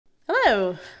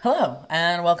Hello. Hello,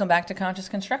 and welcome back to Conscious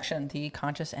Construction, the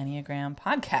Conscious Enneagram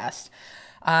podcast.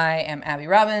 I am Abby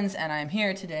Robbins, and I'm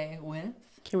here today with...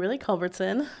 Kimberly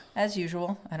Culbertson. As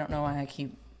usual. I don't know why I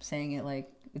keep saying it like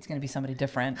it's going to be somebody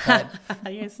different, but...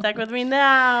 You're stuck with me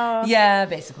now. Yeah,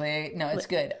 basically. No, it's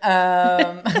good.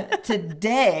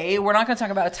 Today, we're not going to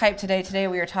talk about a type today. Today,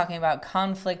 we are talking about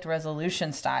conflict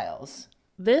resolution styles.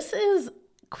 This is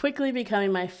quickly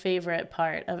becoming my favorite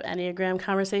part of Enneagram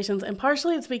conversations, and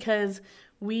partially it's because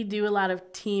we do a lot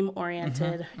of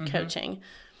team-oriented coaching.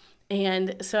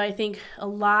 And so I think a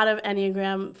lot of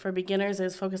Enneagram for beginners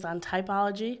is focused on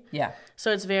typology. Yeah.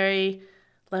 So it's very,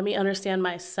 let me understand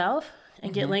myself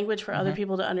and get language for other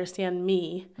people to understand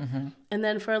me. And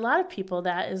then for a lot of people,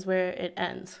 that is where it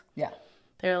ends. Yeah.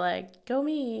 They're like, go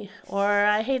me, or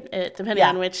I hate it, depending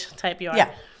on which type you are.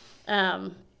 Yeah.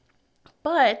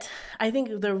 But I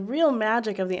think the real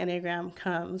magic of the Enneagram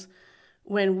comes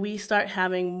when we start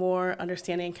having more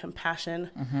understanding and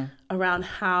compassion around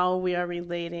how we are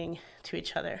relating to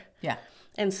each other. Yeah.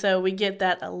 And so we get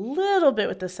that a little bit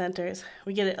with the centers.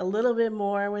 We get it a little bit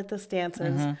more with the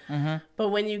stances. But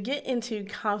when you get into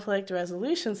conflict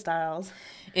resolution styles...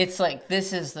 It's like,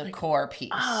 this is the core piece.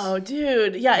 Oh,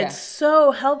 dude. Yeah, it's so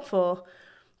helpful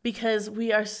because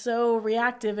we are so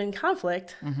reactive in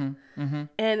conflict.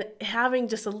 And having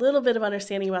just a little bit of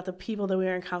understanding about the people that we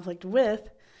are in conflict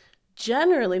with,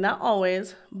 generally, not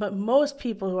always, but most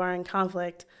people who are in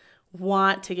conflict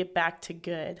want to get back to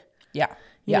good. Yeah.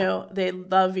 You know, they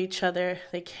love each other,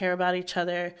 they care about each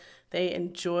other, they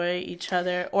enjoy each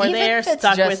other, or Even they are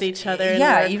stuck with each other.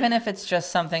 Yeah, even if it's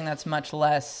just something that's much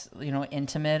less,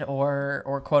 intimate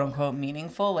or quote unquote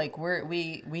meaningful, like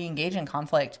we engage in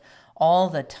conflict all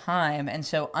the time. And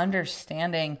so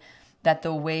understanding that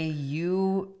the way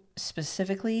you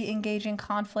specifically engage in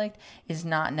conflict is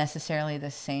not necessarily the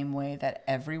same way that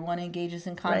everyone engages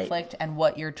in conflict, and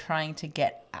what you're trying to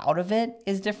get out of it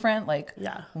is different. Like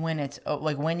when it's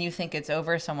like when you think it's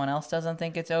over, someone else doesn't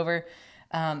think it's over.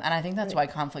 And I think that's why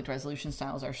conflict resolution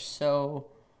styles are so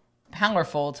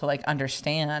powerful to like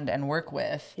understand and work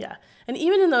with. Yeah. And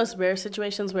even in those rare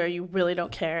situations where you really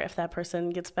don't care if that person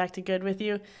gets back to good with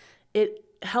you, it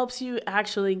helps you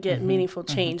actually get meaningful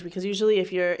change, because usually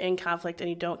if you're in conflict and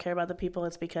you don't care about the people,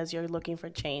 it's because you're looking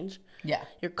for change. Yeah.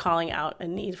 You're calling out a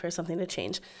need for something to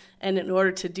change. And in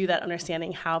order to do that,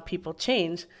 understanding how people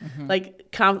change,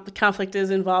 like conflict is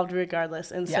involved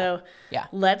regardless. And so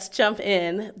let's jump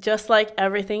in. Just like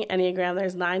everything Enneagram,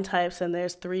 there's 9 types and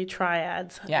there's 3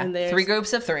 triads. Yeah, and there's 3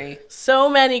 groups of 3. So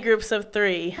many groups of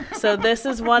 3. So this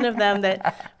is one of them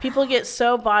that people get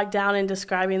so bogged down in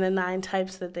describing the 9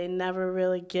 types that they never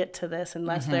really get to this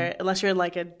unless you're in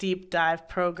like a deep dive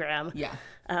program. Yeah.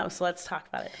 So let's talk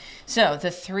about it. So the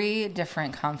 3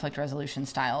 different conflict resolution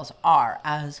styles are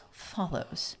as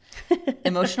follows: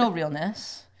 emotional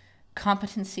realness,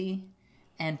 competency,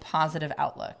 and positive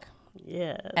outlook.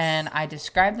 Yes. And I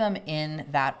describe them in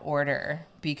that order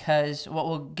because what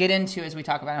we'll get into as we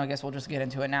talk about it, I guess we'll just get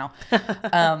into it now,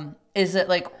 is that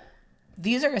like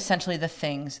these are essentially the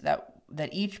things that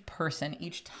each person,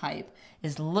 each type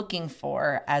is looking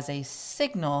for as a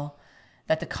signal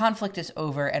that the conflict is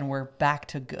over and we're back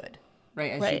to good,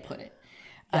 right? As you put it.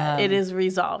 Yeah, it is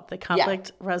resolved, the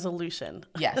conflict resolution.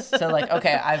 Yes. So like,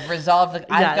 okay, I've resolved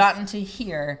I've gotten to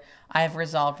here. I've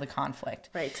resolved the conflict.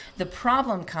 Right. The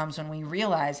problem comes when we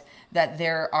realize that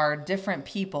there are different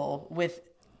people with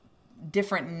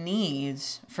different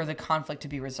needs for the conflict to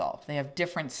be resolved. They have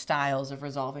different styles of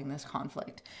resolving this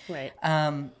conflict. Right.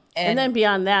 And then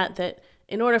beyond that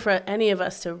in order for any of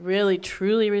us to really,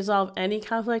 truly resolve any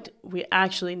conflict, we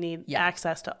actually need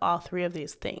access to all 3 of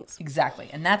these things. Exactly.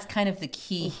 And that's kind of the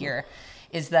key here,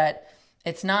 is that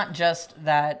it's not just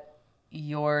that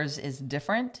yours is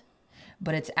different,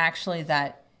 but it's actually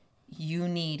that you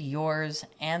need yours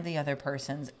and the other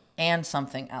person's and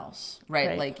something else,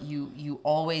 right? Like you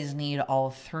always need all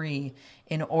 3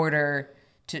 in order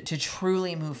to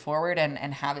truly move forward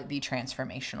and have it be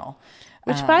transformational.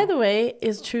 Which, by the way,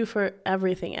 is true for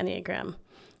everything Enneagram.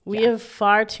 We have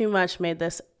far too much made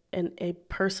this a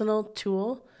personal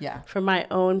tool for my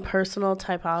own personal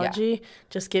typology.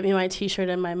 Just give me my t-shirt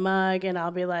and my mug, and I'll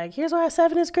be like, here's why a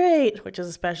 7 is great, which is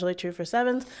especially true for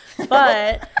 7s.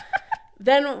 But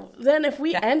then if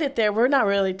we end it there, we're not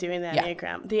really doing the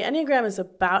Enneagram. The Enneagram is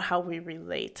about how we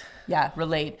relate. Yeah,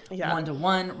 relate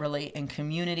one-to-one, relate in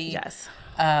community. Yes.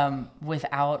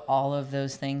 Without all of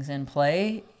those things in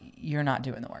play, you're not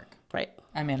doing the work. Right.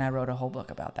 I mean, I wrote a whole book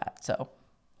about that, so.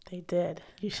 They did.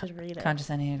 You should read it.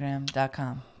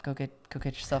 ConsciousEnneagram.com. Go get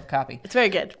yourself a copy. It's very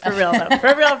good. For real, though.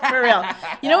 For real.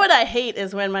 You know what I hate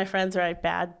is when my friends write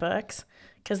bad books,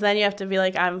 Because then you have to be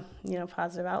like, I'm,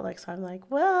 positive outlook. So I'm like,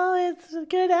 well, it's a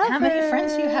good effort. How many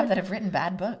friends do you have that have written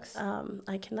bad books?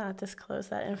 I cannot disclose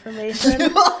that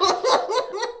information.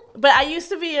 But I used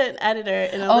to be an editor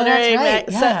in a literary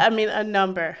magazine. Yeah. So, a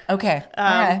number. Okay. All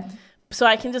right. So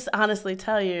I can just honestly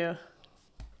tell you,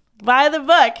 buy the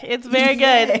book. It's very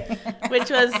good, which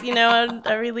was,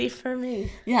 a relief for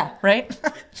me. Yeah, right?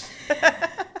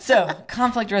 So,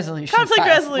 conflict resolution.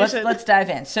 Let's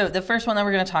dive in. So, the first one that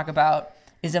we're going to talk about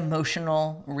is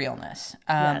emotional realness.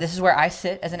 Yes. This is where I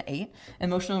sit as an 8.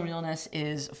 Emotional realness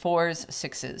is 4s,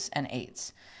 6s, and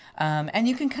 8s. And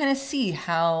you can kind of see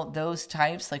how those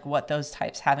types, like what those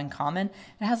types have in common.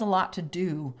 It has a lot to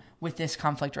do with this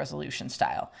conflict resolution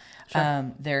style.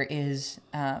 Sure. There is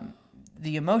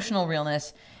the emotional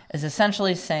realness is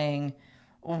essentially saying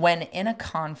when in a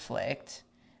conflict,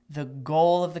 the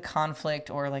goal of the conflict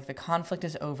or like the conflict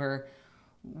is over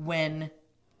when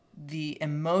the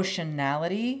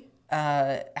emotionality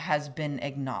has been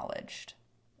acknowledged.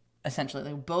 Essentially,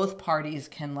 like both parties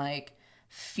can like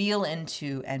feel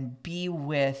into and be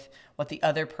with what the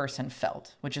other person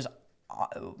felt, which is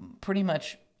pretty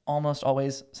much almost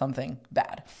always something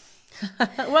bad.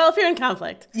 Well, if you're in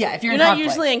conflict. Yeah, if you're not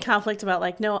usually in conflict about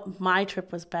like, no, my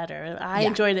trip was better. I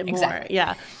enjoyed it more. Exactly.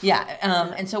 Yeah. Yeah.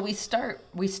 And so we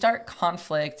start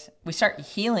conflict, we start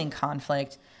healing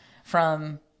conflict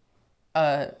from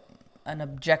an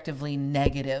objectively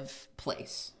negative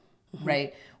place,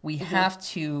 right? We have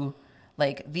to,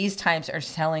 like, these types are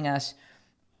telling us,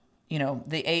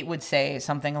 the 8 would say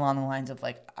something along the lines of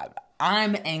like,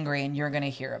 I'm angry and you're going to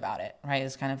hear about it, right?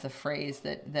 It's kind of the phrase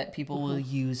that people will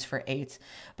use for 8s.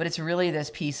 But it's really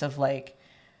this piece of like,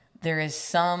 there is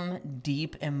some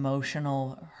deep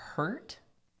emotional hurt,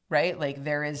 right? Like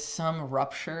there is some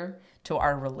rupture to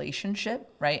our relationship,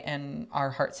 right? And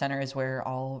our heart center is where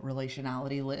all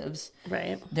relationality lives.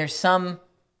 Right. There's some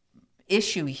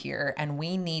issue here and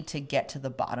we need to get to the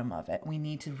bottom of it. We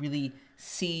need to really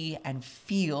see and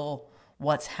feel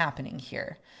what's happening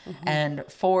here. And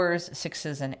 4s,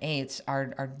 6s, and 8s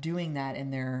are doing that in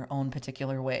their own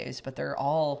particular ways, but they're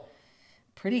all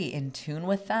pretty in tune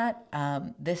with that.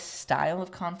 This style of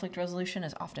conflict resolution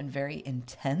is often very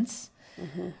intense,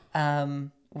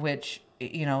 which,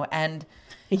 and...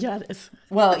 Yeah, it is.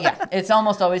 Well, yeah, it's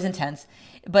almost always intense,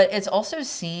 but it's also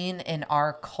seen in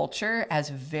our culture as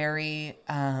very,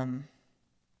 it's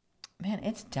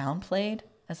downplayed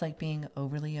as like being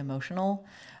overly emotional.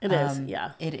 It is,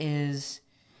 yeah. It is.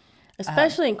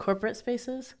 Especially in corporate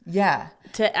spaces. Yeah.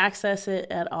 To access it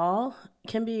at all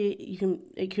it can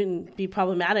be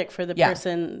problematic for the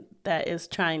person that is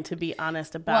trying to be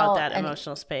honest about that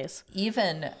emotional space.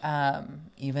 Even in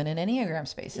Enneagram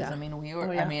spaces. Yeah. I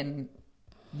mean,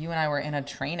 you and I were in a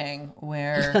training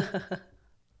where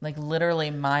like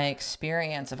literally my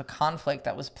experience of a conflict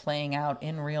that was playing out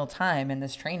in real time in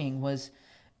this training was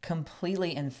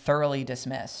completely and thoroughly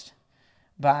dismissed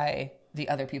by the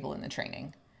other people in the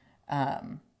training.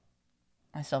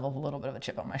 I still have a little bit of a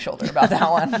chip on my shoulder about that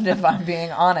one, if I'm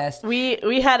being honest.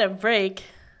 We had a break,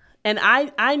 and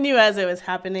I knew as it was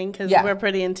happening because we're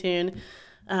pretty in tune.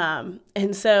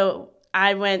 And so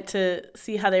I went to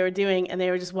see how they were doing, and they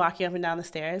were just walking up and down the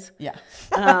stairs. Yeah.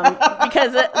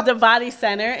 Because the body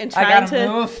center and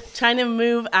trying to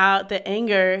move out the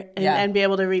anger and be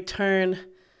able to return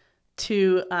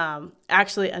to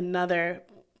actually another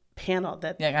panel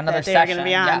that they were going to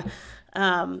be on. Yeah.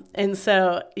 And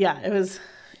so, it was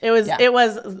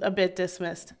a bit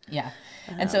dismissed. Yeah.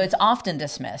 And so it's often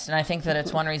dismissed. And I think that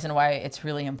it's one reason why it's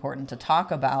really important to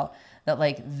talk about that.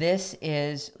 Like, this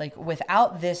is like,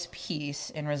 without this piece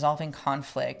in resolving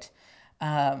conflict,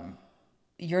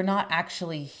 you're not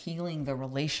actually healing the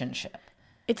relationship.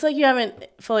 It's like you haven't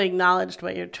fully acknowledged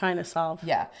what you're trying to solve.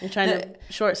 Yeah. You're trying to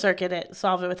short circuit it,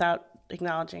 solve it without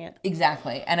acknowledging it.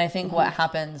 Exactly. And I think what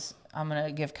happens, I'm going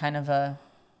to give kind of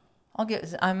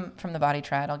I'm from the body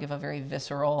triad. I'll give a very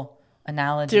visceral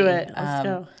analogy. Do it. Let's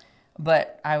go.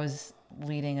 But I was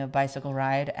leading a bicycle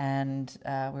ride, and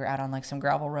we were out on like some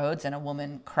gravel roads, and a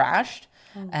woman crashed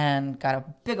and got a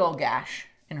big old gash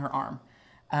in her arm.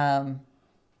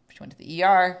 She went to the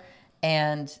ER,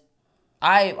 and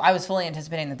I was fully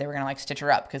anticipating that they were gonna like stitch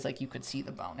her up because like you could see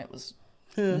the bone. It was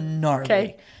gnarly.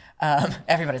 Okay.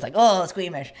 Everybody's like, oh,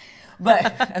 squeamish,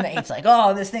 and the 8's like,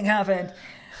 oh, this thing happened.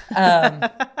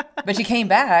 But she came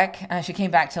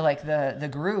back to like the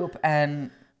group,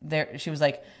 and she was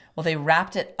like, well, they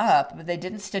wrapped it up, but they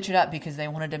didn't stitch it up because they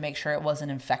wanted to make sure it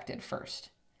wasn't infected first.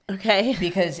 Okay.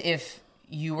 Because if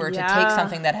you were to take Yeah.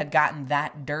 something that had gotten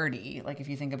that dirty, like if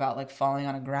you think about like falling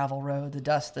on a gravel road, the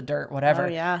dust, the dirt, whatever. Oh,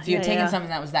 yeah. If you had Yeah, taken yeah. something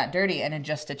that was that dirty and had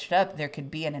just stitched it up, there could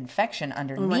be an infection Oh my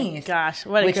underneath. gosh,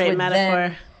 what a which great would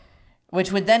metaphor.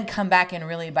 which would then come back and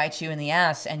really bite you in the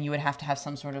ass, and you would have to have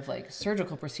some sort of like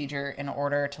surgical procedure in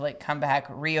order to like come back,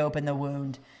 reopen the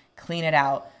wound, clean it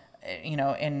out,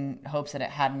 in hopes that it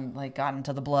hadn't like gotten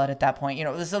to the blood at that point.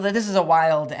 So this is a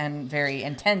wild and very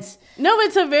intense. No,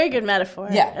 it's a very good metaphor.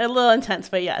 Yeah. A little intense,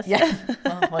 but yes. Yeah.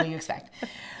 Well, what do you expect?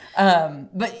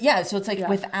 But yeah, so it's like Yeah.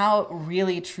 without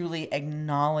really truly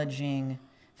acknowledging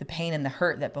the pain and the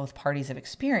hurt that both parties have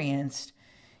experienced,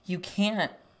 you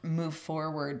can't move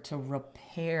forward to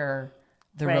repair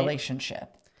the Right.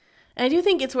 relationship. And I do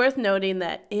think it's worth noting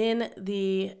that in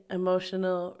the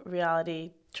emotional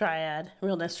realness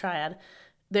triad,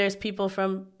 there's people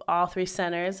from all three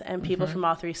centers and people from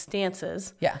all three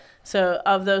stances. Yeah. So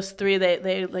of those three,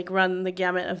 they like run the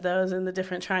gamut of those in the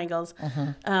different triangles.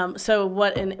 So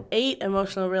what an 8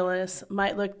 emotional realness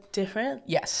might look different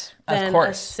Yes, than of a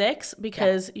course. 6,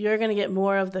 because you're going to get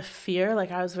more of the fear.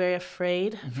 Like I was very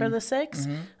afraid for the 6.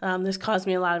 This caused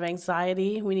me a lot of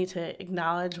anxiety. We need to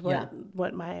acknowledge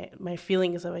what my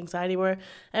feelings of anxiety were.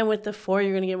 And with the 4,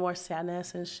 you're going to get more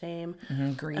sadness and shame,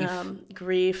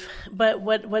 grief. But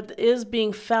what is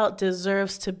being felt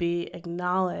deserves to be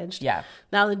acknowledged. Yeah.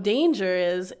 Now the danger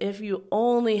is if you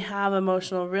only have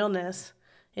emotional realness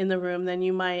in the room, then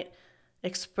you might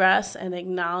express and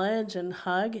acknowledge and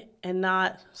hug and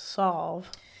not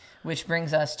solve. Which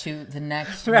brings us to the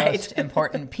next Right. most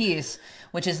important piece,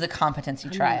 which is the competency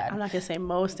triad. I'm not going to say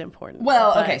most important.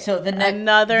 Well, but okay, so the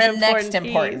another next important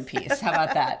important piece. How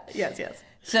about that? Yes.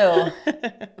 So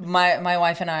my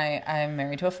wife and I'm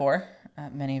married to a 4.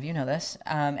 Many of you know this.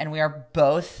 And we are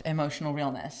both emotional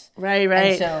realness. Right.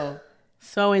 And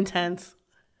So intense.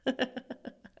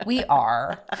 we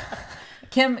are.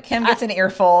 Kim gets an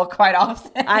earful quite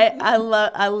often. I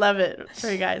love it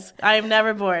for you guys. I am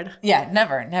never bored. Yeah,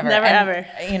 never. Never, And,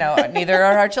 ever. Neither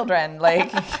are our children.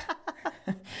 Like,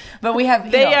 but we have.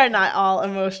 They are not all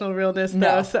emotional realness, though.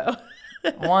 No. So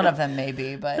One of them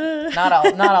maybe, but not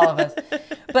all of us.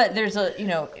 But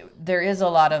there is a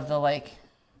lot of the like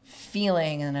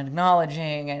feeling and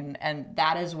acknowledging, and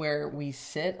that is where we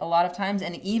sit a lot of times.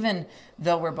 And even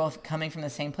though we're both coming from the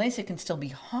same place, it can still be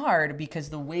hard because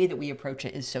the way that we approach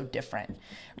it is so different,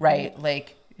 right?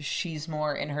 Like she's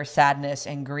more in her sadness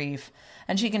and grief,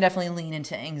 and she can definitely lean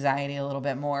into anxiety a little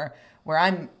bit more, where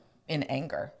I'm in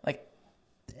anger. Like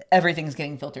everything's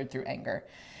getting filtered through anger.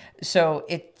 So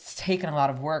it's taken a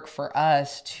lot of work for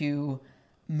us to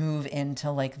move into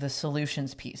like the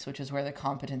solutions piece, which is where the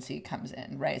competency comes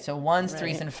in, right? So 1s,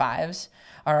 3s, and 5s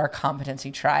are our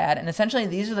competency triad. And essentially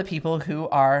these are the people who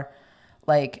are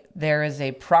like, there is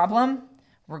a problem,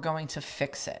 we're going to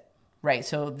fix it, right?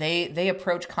 So they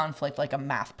approach conflict like a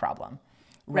math problem,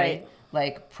 right?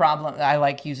 Like problem, I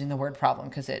like using the word problem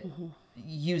because it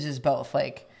uses both.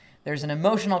 Like there's an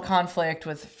emotional conflict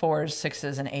with 4s,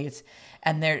 6s, and 8s,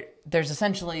 and there's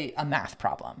essentially a math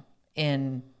problem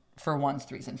for 1s,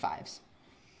 3s, and 5s,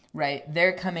 right?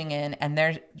 They're coming in and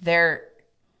it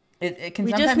can.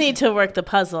 we sometimes just need to work the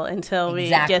puzzle until we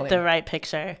Exactly. get the right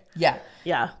picture. Yeah.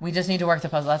 We just need to work the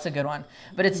puzzle. That's a good one.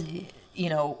 But it's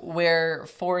where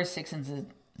 4s,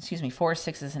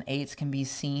 6s, and 8s can be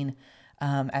seen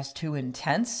as too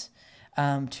intense,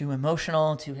 too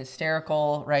emotional, too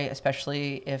hysterical, right?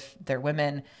 Especially if they're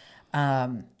women.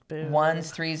 1s,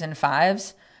 3s, and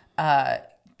 5s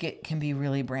can be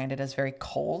really branded as very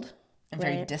cold and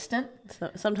very distant. So,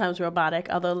 sometimes robotic,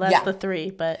 although less the 3,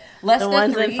 but less the the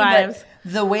 1s 3, and 5s.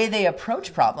 but the way they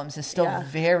approach problems is still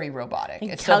very robotic.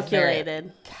 And it's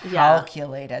calculated. Still very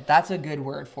calculated. That's a good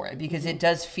word for it because it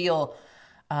does feel,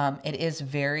 it is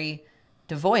very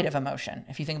devoid of emotion.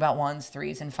 If you think about 1s,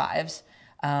 3s, and 5s,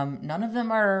 none of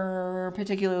them are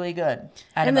particularly good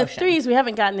at and emotion. the 3s, we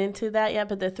haven't gotten into that yet,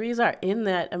 but the 3s are in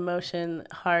that emotion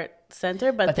heart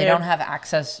center, but they don't have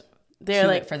access they're to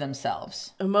like it for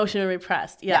themselves. Emotionally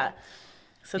repressed.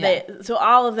 So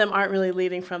all of them aren't really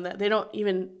leading from that. They don't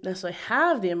even necessarily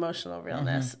have the emotional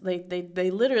realness. They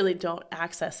literally don't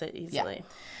access it easily.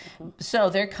 So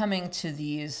they're coming to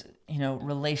these,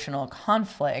 relational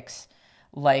conflicts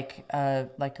like a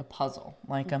puzzle,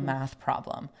 like a math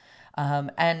problem.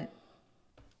 And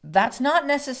that's not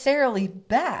necessarily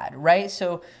bad, right?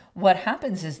 So what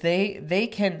happens is they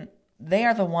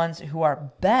are the ones who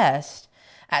are best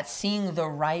at seeing the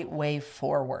right way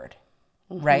forward,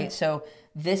 right? So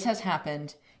this has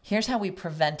happened. Here's how we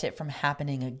prevent it from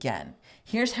happening again.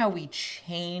 Here's how we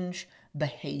change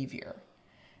behavior,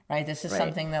 right? This is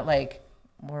something that like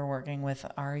we're working with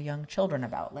our young children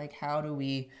about. Like, how do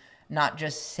we not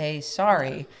just say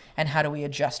sorry? And how do we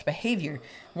adjust behavior?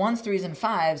 1s, 3s, and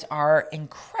 5s are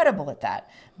incredible at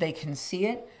that. They can see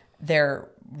it. They're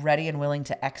ready and willing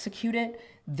to execute it.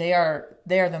 They are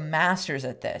the masters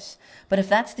at this. But if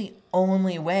that's the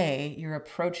only way you're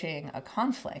approaching a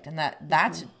conflict, and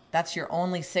that's your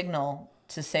only signal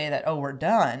to say that, oh, we're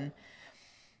done,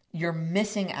 you're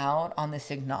missing out on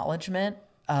this acknowledgement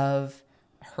of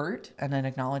hurt and an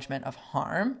acknowledgement of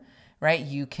harm, right?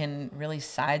 You can really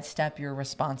sidestep your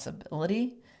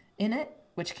responsibility in it,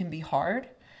 which can be hard.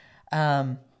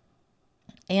 And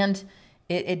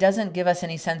it doesn't give us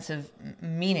any sense of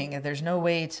meaning. There's no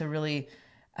way to really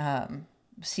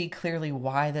see clearly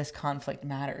why this conflict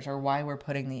matters or why we're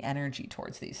putting the energy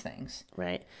towards these things.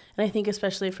 Right. And I think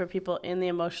especially for people in the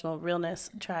emotional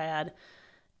realness triad,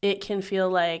 it can feel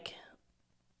like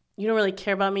you don't really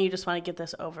care about me. You just want to get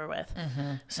this over with.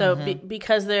 So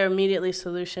because they're immediately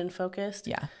solution focused,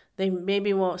 they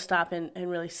maybe won't stop and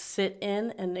really sit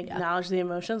in and acknowledge the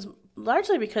emotions,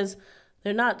 largely because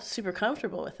they're not super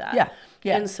comfortable with that.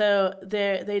 And so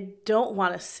they don't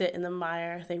want to sit in the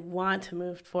mire. They want to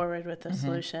move forward with the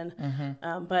solution.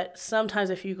 But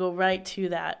sometimes if you go right to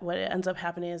that, what ends up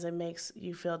happening is it makes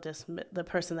you feel the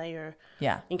person that you're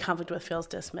in conflict with feels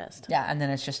dismissed. And then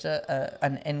it's just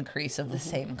an increase of the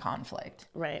same conflict.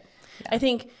 Right. I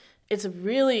think it's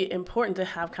really important to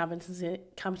have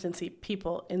competency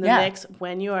people in the mix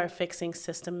when you are fixing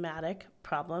systematic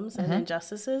problems and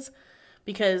injustices,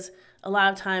 because a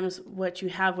lot of times what you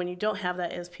have when you don't have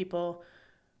that is people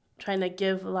trying to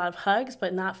give a lot of hugs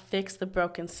but not fix the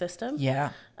broken system.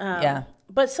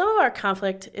 But some of our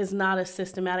conflict is not a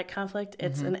systematic conflict.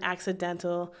 It's an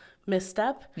accidental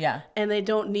misstep. And they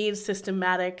don't need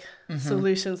systematic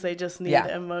solutions. They just need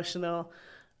emotional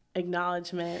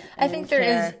acknowledgement. I think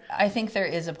there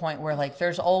is a point where like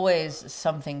there's always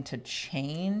something to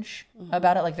change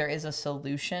about it. Like there is a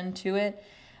solution to it.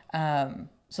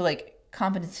 So like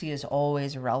competency is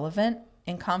always relevant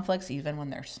in conflicts, even when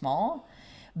they're small.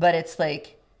 But it's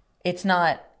like, it's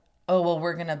not, oh, well,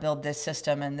 we're going to build this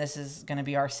system and this is going to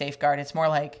be our safeguard. It's more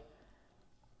like,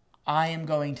 I am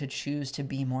going to choose to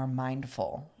be more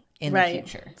mindful in the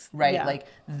future, right? Like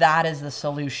that is the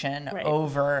solution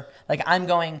over, like I'm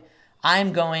going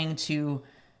to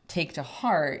take to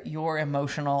heart your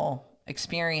emotional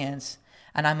experience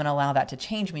and I'm going to allow that to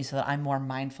change me so that I'm more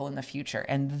mindful in the future.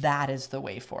 And that is the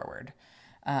way forward.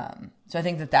 So I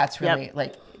think that's really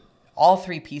like all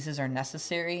three pieces are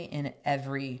necessary in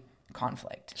every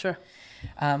conflict. Sure.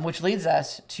 Which leads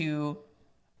us to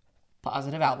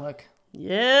positive outlook.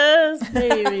 Yes,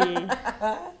 baby.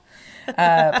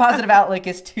 Positive outlook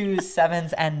is 2s,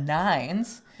 7s, and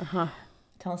 9s.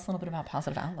 Tell us a little bit about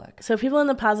positive outlook. So people in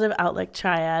the positive outlook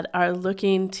triad are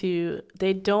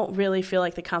they don't really feel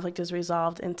like the conflict is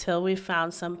resolved until we've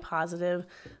found some positive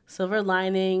silver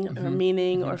lining or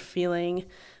meaning or feeling.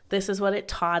 This is what it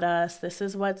taught us. This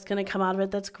is what's going to come out of it.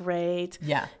 That's great.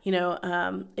 You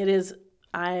know,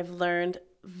 I've learned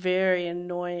very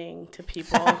annoying to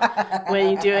people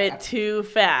when you do it too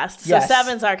fast. So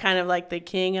 7s are kind of like the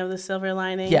king of the silver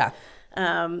lining.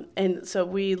 And so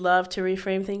we love to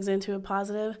reframe things into a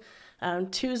positive.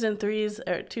 2s and 3s,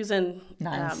 or 2s and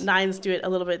 9s do it a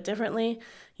little bit differently.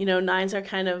 You know, 9s are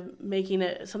kind of making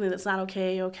it something that's not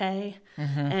okay.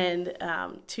 And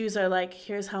 2s are like,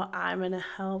 here's how I'm going to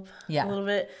help a little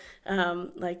bit.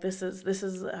 Like this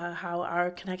is how our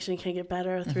connection can get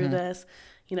better through this.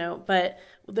 You know, but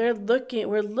we're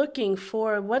looking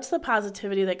for what's the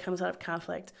positivity that comes out of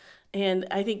conflict. And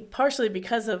I think partially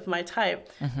because of my type,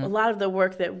 a lot of the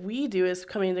work that we do is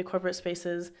coming into corporate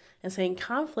spaces and saying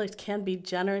conflict can be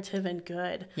generative and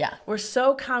good. We're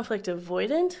so conflict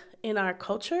avoidant in our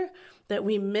culture that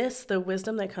we miss the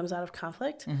wisdom that comes out of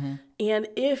conflict. And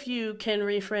if you can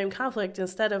reframe conflict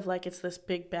instead of like it's this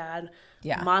big bad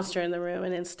monster in the room,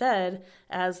 and instead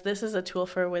as this is a tool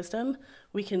for wisdom,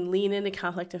 we can lean into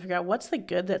conflict and figure out what's the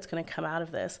good that's going to come out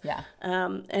of this.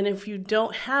 And if you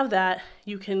don't have that,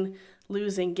 you can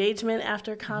lose engagement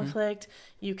after conflict.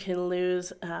 You can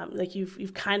lose like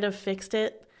you've kind of fixed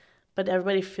it, but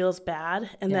everybody feels bad,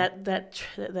 and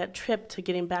that trip to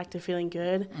getting back to feeling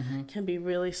good can be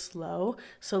really slow.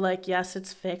 So like, yes,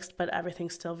 it's fixed, but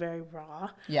everything's still very raw.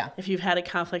 If you've had a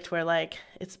conflict where like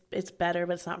it's better,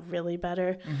 but it's not really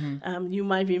better, you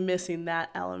might be missing that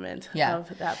element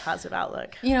of that positive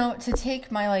outlook. You know, to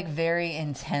take my like very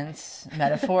intense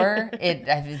metaphor,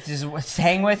 it's just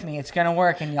hang with me. It's gonna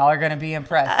work, and y'all are gonna be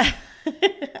impressed.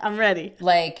 I'm ready.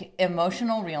 Like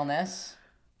emotional realness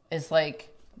is like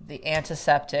the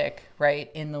antiseptic, right,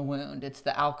 in the wound. It's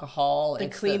the alcohol.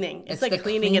 It's like the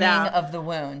cleaning it out of the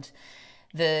wound.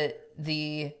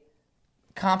 The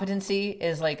competency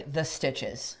is like the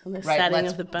stitches, And the right? setting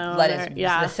of the bone.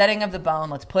 The setting of the bone.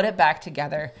 Let's put it back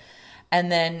together.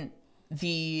 And then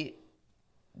the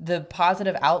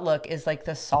positive outlook is like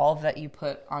the solve that you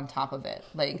put on top of it,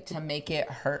 like to make it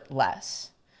hurt less,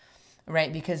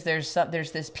 right? Because there's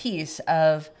this piece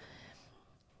of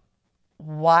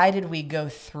why did we go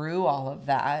through all of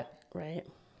that? Right.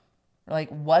 Like,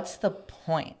 what's the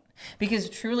point? Because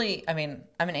truly, I mean,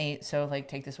 I'm an 8, so like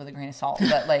take this with a grain of salt,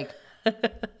 but like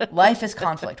life is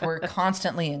conflict. We're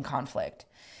constantly in conflict.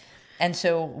 And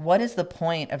so what is the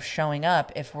point of showing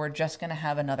up if we're just going to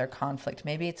have another conflict?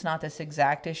 Maybe it's not this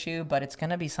exact issue, but it's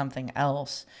going to be something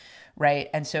else, right?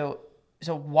 And so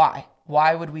why?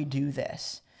 Why would we do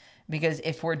this? Because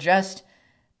if we're just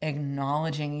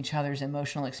acknowledging each other's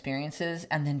emotional experiences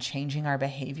and then changing our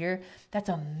behavior, that's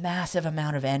a massive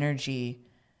amount of energy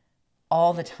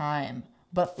all the time.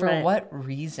 But for what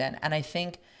reason? And I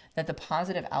think that the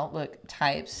positive outlook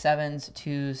types, 7s,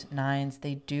 2s, 9s,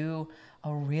 they do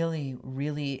a really,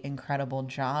 really incredible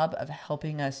job of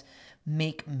helping us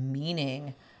make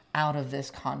meaning out of this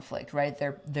conflict, right?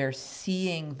 They're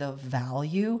seeing the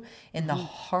value in the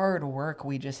hard work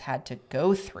we just had to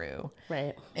go through,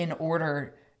 right, in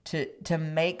order to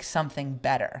make something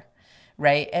better,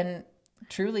 right? And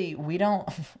truly, we don't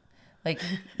like,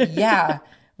 yeah,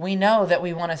 we know that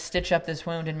we want to stitch up this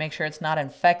wound and make sure it's not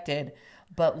infected,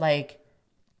 but like,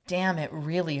 damn, it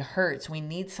really hurts. We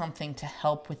need something to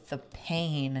help with the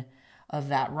pain of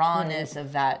that rawness,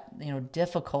 of that,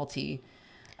 difficulty,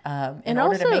 in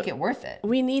order to make it worth it.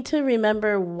 We need to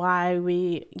remember why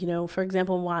we, for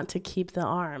example, want to keep the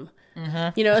arm. So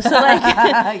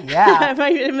like, yeah,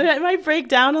 it might break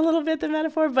down a little bit, the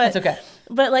metaphor, but it's okay.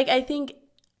 But like, I think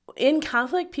in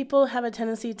conflict, people have a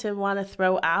tendency to want to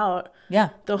throw out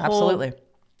absolutely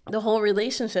the whole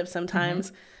relationship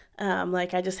sometimes.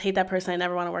 Like, I just hate that person. I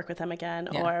never want to work with them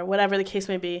again, or whatever the case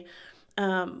may be.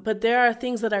 But there are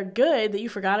things that are good that you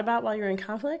forgot about while you're in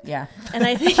conflict. Yeah. And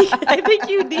I think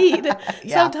you need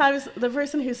sometimes the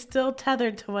person who's still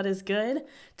tethered to what is good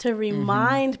to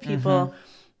remind people,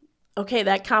 okay,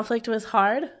 that conflict was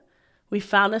hard. We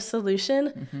found a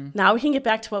solution. Now we can get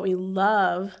back to what we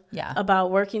love about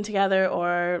working together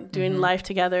or doing life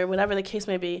together, whatever the case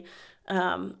may be.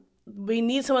 We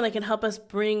need someone that can help us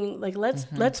bring, like,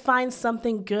 let's find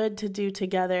something good to do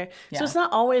together. Yeah. So it's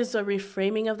not always a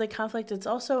reframing of the conflict. It's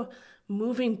also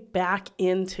moving back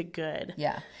into good.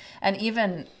 Yeah. And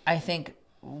even I think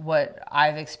what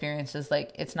I've experienced is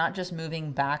like, it's not just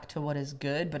moving back to what is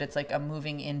good, but it's like a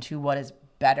moving into what is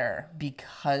better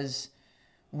because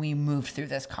we moved through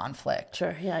this conflict.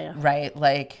 Sure. Yeah. Right.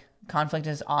 Like, conflict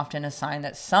is often a sign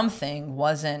that something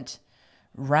wasn't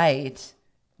right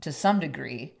to some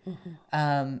degree.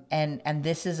 And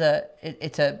this is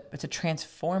it's a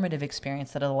transformative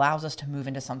experience that allows us to move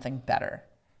into something better.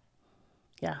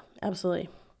 Yeah, absolutely.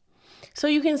 So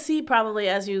you can see probably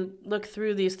as you look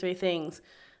through these 3 things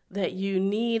that you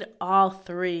need all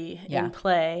 3 in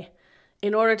play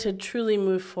in order to truly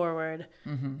move forward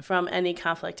from any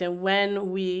conflict. And when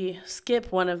we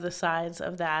skip one of the sides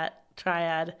of that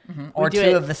triad, or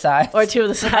 2 of the sides,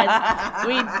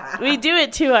 we do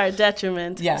it to our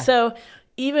detriment. Yeah. So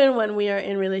even when we are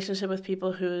in relationship with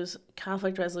people whose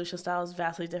conflict resolution style is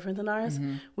vastly different than ours,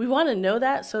 we want to know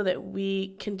that so that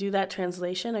we can do that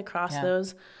translation across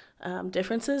those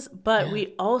differences. But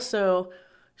we also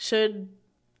should,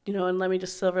 and let me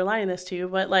just silver line this to you,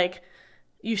 but like,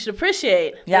 you should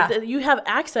appreciate that you have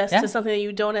access to something that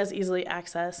you don't as easily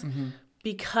access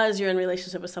because you're in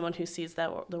relationship with someone who sees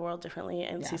the world differently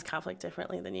and sees conflict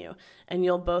differently than you, and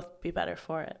you'll both be better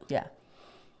for it. Yeah.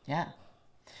 Yeah.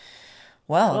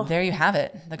 Well, there you have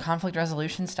it. The conflict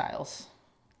resolution styles.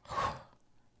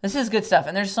 This is good stuff.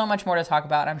 And there's so much more to talk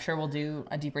about. I'm sure we'll do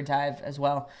a deeper dive as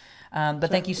well. But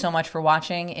thank you so much for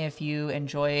watching. If you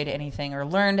enjoyed anything or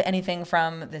learned anything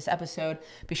from this episode,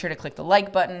 be sure to click the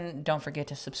like button. Don't forget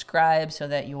to subscribe so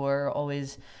that you're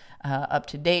always up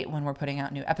to date when we're putting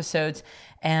out new episodes.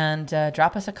 And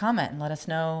drop us a comment and let us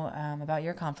know about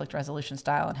your conflict resolution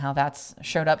style and how that's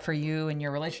showed up for you in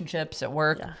your relationships, at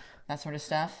work, that sort of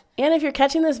stuff. And if you're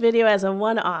catching this video as a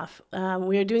one-off,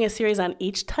 we are doing a series on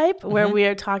each type where we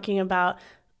are talking about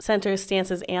centers,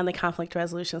 stances, and the conflict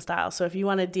resolution style. So if you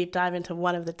want to deep dive into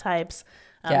one of the types,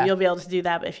 you'll be able to do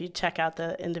that if you check out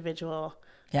the individual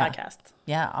podcasts.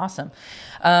 Yeah, awesome.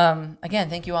 Again,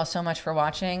 thank you all so much for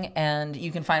watching. And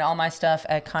you can find all my stuff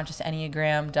at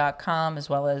consciousenneagram.com, as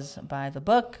well as buy the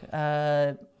book,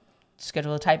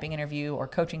 schedule a typing interview or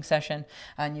coaching session.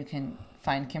 And you can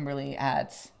find Kimberly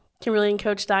at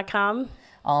KimberlyandCoach.com.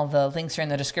 All the links are in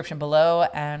the description below,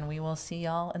 and we will see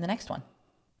y'all in the next one.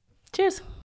 Cheers.